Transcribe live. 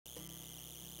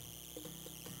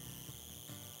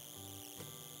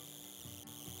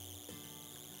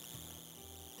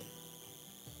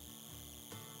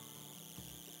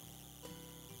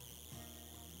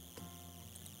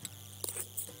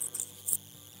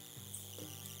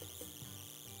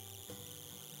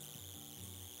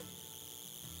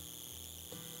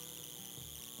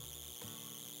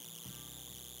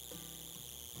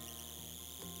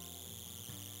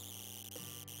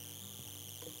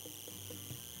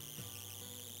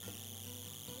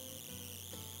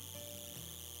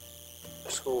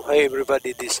So hi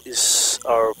everybody, this is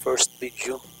our first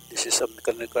video. This is a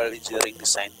mechanical engineering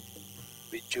design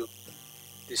video.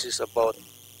 This is about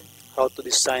how to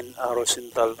design a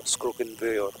horizontal screw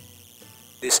conveyor.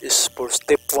 This is for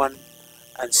step 1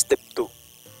 and step 2.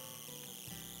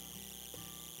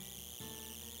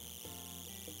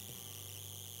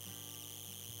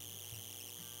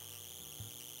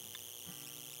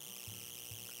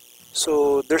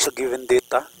 So there's a given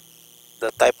data.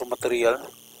 The type of material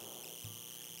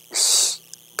is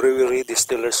brewery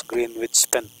distiller's green with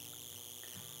spent.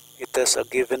 It has a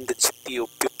given density of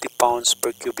 50 pounds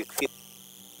per cubic feet.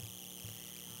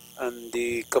 And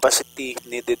the capacity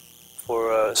needed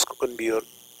for a screw conveyor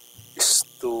is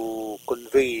to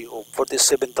convey of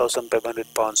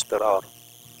 47,500 pounds per hour.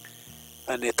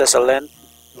 And it has a length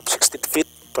of 16 feet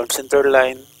from center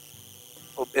line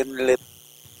of inlet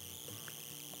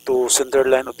to center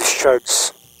line of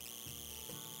discharge.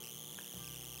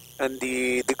 And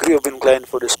the degree of incline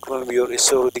for the screw conveyor is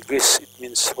 0 degrees. It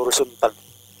means horizontal.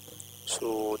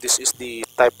 So this is the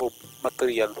type of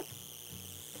material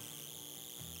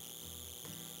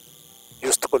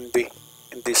used to convey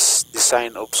in this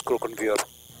design of screw conveyor.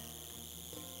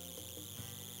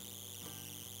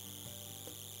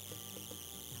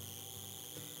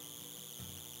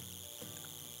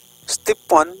 Step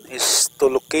 1 is to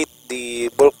locate the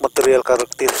bulk material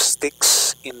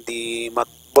characteristics in the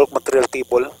bulk material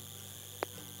table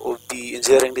of the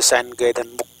engineering design guide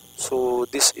and book. So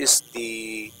this is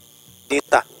the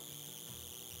data.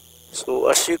 So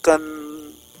as you can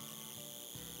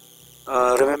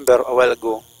remember a while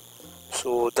ago,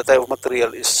 so the type of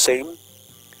material is same.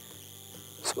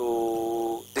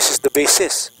 So this is the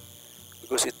basis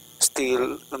because it's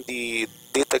still on the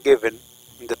data given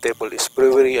in the table is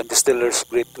brewery and distiller's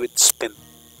grade with spin.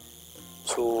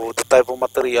 So the type of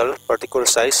material, particle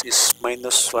size is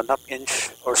 -1/2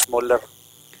 inch or smaller.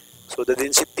 So the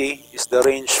density is the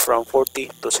range from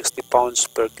 40 to 60 pounds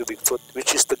per cubic foot,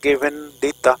 which is the given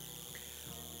data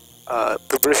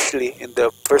previously in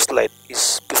the first slide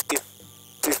is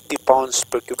 50 pounds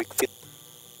per cubic feet,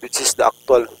 which is the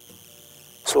actual.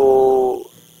 So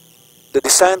the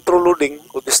design through loading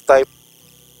of this type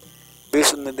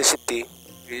based on the density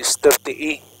is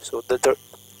 30A. So the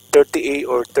 30A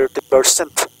or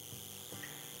 30%.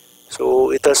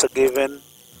 So it has a given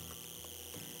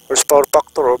horsepower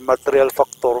factor or material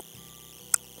factor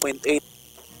 0.8.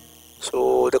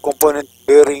 So the component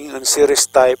bearing on series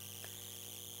type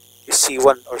is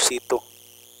C1 or C2.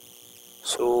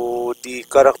 So the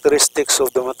characteristics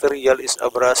of the material is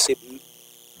abrasive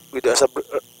with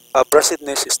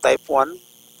abrasiveness is type 1,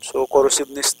 so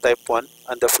corrosiveness type 1,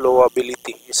 and the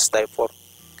flowability is type 4.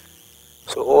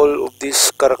 So all of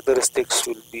these characteristics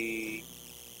will be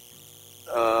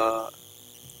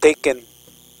taken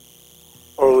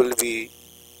or will be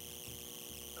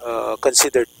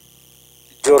considered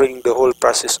during the whole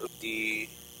process of the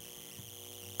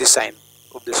design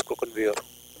of the screw conveyor.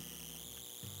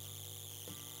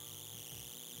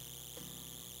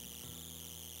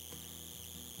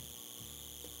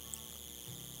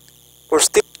 For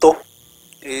step 2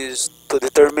 is to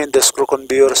determine the screw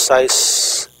conveyor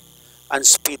size and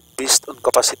speed based on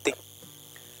capacity.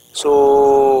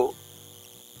 So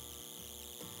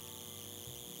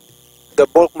the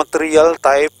bulk material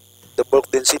type, the bulk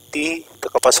density, the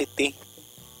capacity,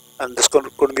 and the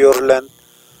conveyor length,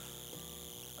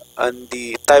 and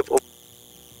the type of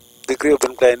degree of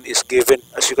incline is given,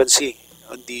 as you can see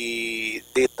on the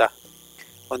data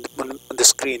on the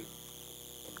screen.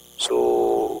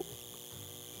 So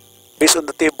based on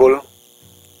the table,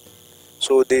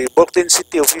 so the bulk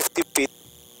density of 50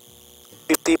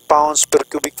 pounds per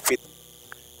cubic feet,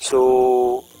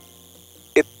 so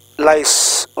it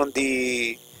lies on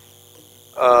the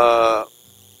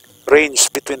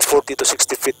range between 40 to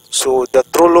 60 feet. So the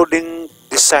true loading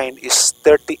design is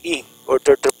 30E or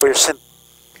 30%.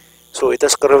 So it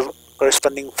has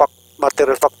corresponding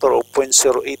material factor of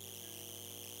 0.08.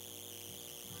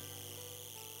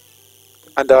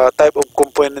 And the type of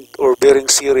component or bearing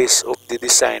series of the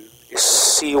design is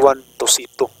C1 to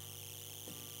C2.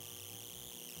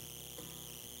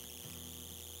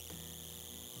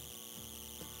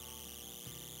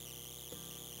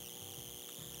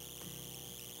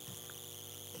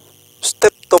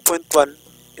 Step 2.1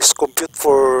 is compute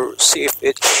for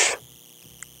CFH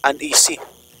and EC.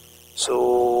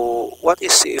 So what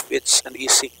is CFH and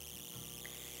EC?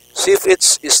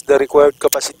 CFH is the required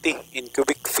capacity in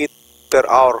cubic feet per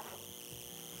hour.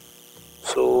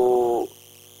 So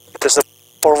it is a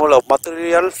formula of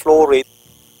material flow rate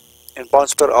in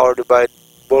pounds per hour divided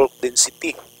bulk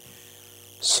density.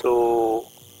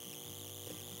 So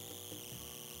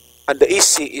and the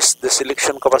AC is the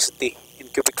selection capacity in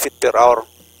cubic feet per hour,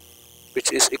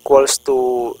 which is equals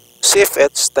to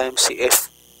CFH times CF.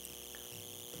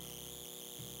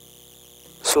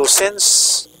 So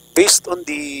since based on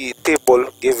the table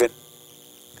given,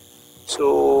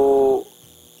 so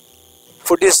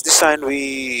for this design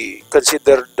we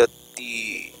consider that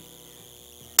the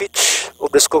pitch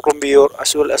of the screw conveyor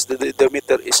as well as the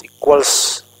diameter is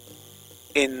equals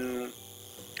in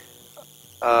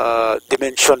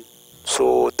dimension.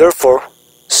 So therefore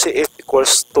CF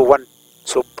equals to 1.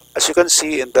 So as you can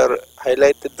see in the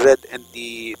highlighted red and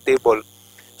the table,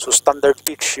 so standard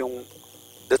pitch yung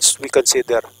that's we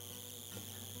consider.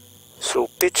 So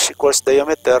pitch equals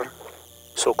diameter,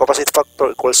 so capacity factor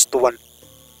equals to 1.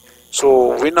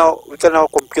 So we can now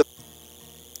compute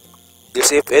the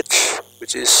CFH,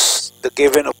 which is the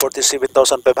given of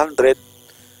 47,500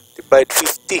 divide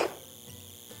 50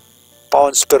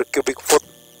 pounds per cubic foot.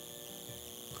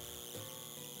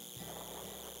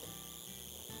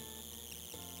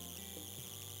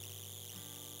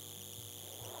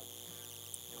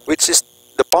 Which is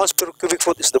the pounds per cubic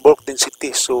foot is the bulk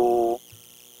density, so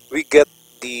we get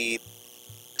the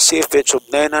CFH of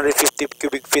 950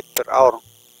 cubic feet per hour,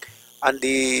 and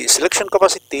the selection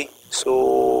capacity,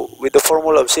 so with the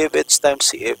formula of CFH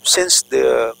times CF, since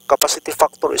the capacity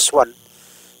factor is 1,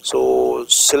 so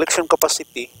selection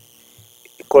capacity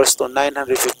equals to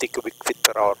 950 cubic feet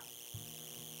per hour.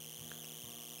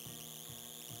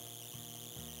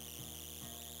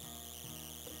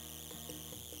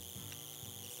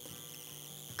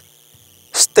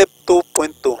 Step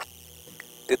 2.2,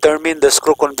 determine the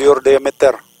screw conveyor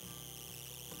diameter.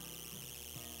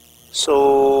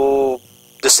 So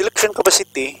the selection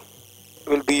capacity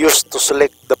will be used to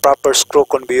select the proper screw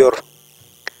conveyor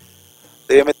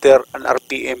diameter and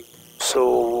RPM.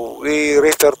 So we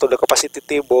refer to the capacity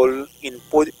table in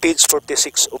page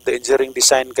 46 of the engineering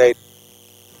design guide.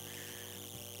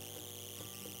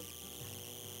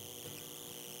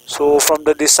 So from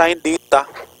the design data,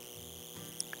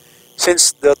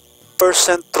 since the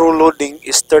percent true loading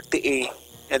is 30A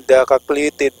and the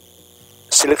calculated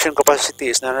selection capacity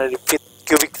is 900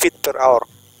 cubic feet per hour,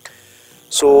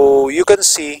 so you can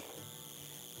see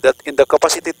that in the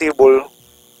capacity table,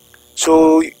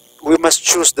 so we must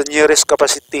choose the nearest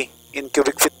capacity in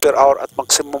cubic feet per hour at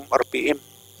maximum RPM.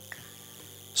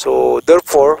 So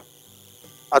therefore,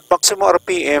 at maximum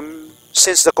RPM,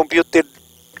 since the computed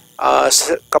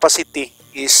capacity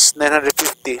is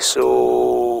 950,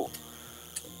 so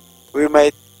we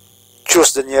might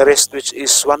choose the nearest, which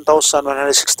is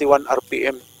 1161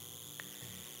 RPM.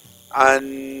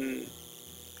 And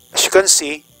as you can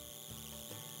see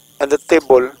on the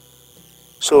table,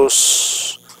 so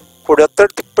for the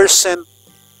 30%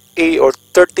 A or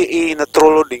 30A in a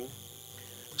true loading,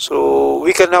 so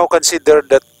we can now consider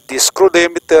that the screw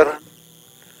diameter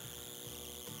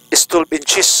is 12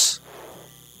 inches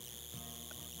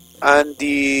and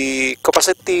the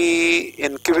capacity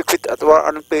in cubic feet at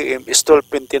 1 RPM is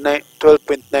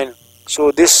 12.9.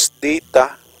 So this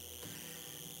data,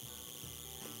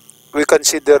 we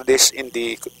consider this in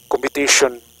the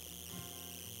computation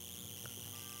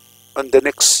on the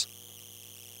next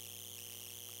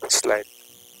slide.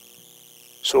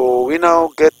 So we now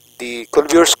get the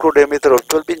conveyor screw diameter of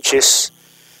 12 inches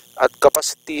at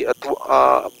capacity at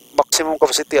maximum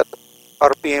capacity at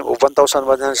RPM of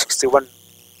 1161,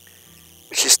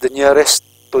 which is the nearest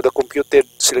to the computed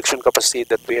selection capacity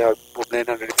that we have of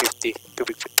 950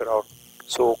 cubic feet per hour.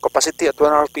 So capacity at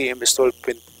 1 RPM is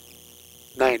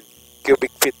 12.9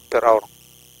 cubic feet per hour.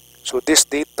 So this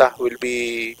data will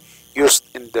be used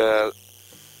in the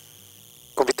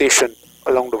computation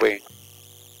along the way.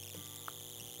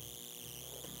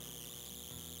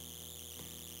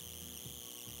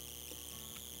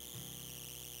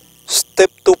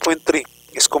 Step 2.3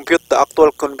 is compute the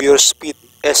actual conveyor speed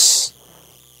S.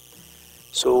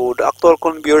 So the actual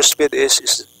conveyor speed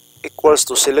is equals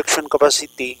to selection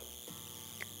capacity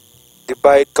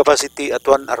divide capacity at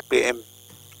 1 RPM.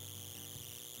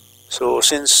 So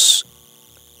since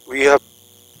we have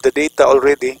the data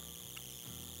already,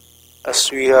 as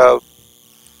we have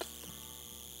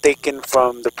taken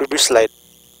from the previous slide,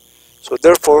 so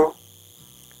therefore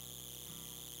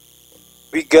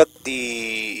we get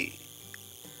the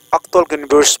actual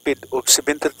conveyor speed of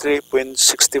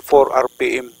 73.64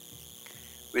 RPM,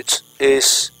 which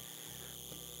is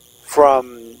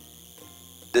from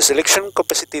the selection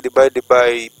capacity divided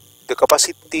by the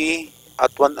capacity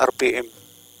at 1 RPM.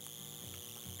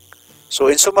 So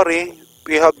in summary,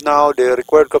 we have now the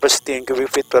required capacity in cubic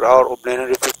feet per hour of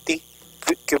 950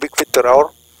 cubic feet per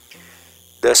hour,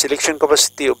 the selection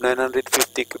capacity of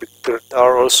 950 cubic feet per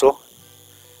hour also,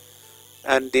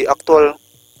 and the actual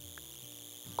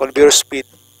conveyor speed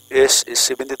is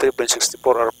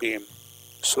 73.64 rpm.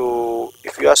 So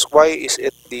if you ask why is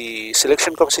it the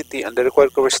selection capacity and the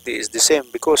required capacity is the same,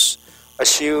 because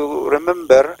as you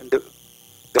remember in the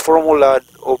formula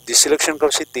of the selection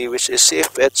capacity, which is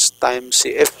CFH times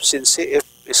CF, since CF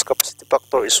is capacity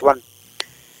factor is 1,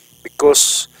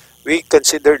 because we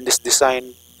consider in this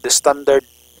design the standard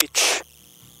pitch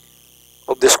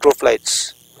of the screw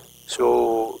flights.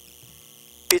 So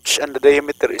pitch and the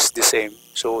diameter is the same,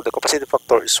 so the capacity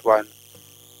factor is 1.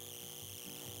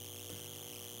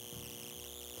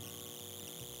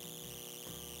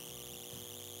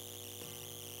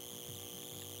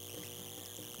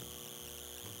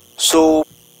 So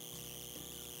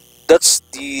that's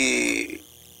the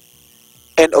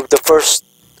end of the first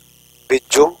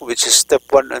video, which is step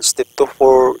 1 and step 2.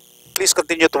 For please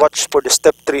continue to watch for the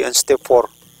step 3 and step 4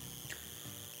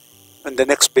 in the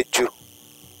next video.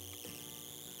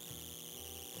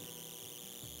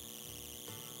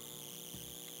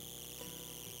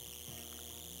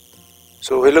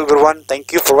 So hello everyone,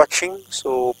 thank you for watching.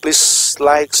 So please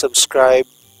like, subscribe,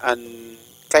 and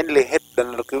kindly hit the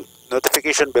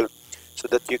notification bell so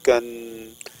that you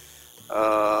can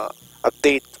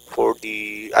update for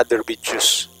the other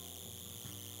videos.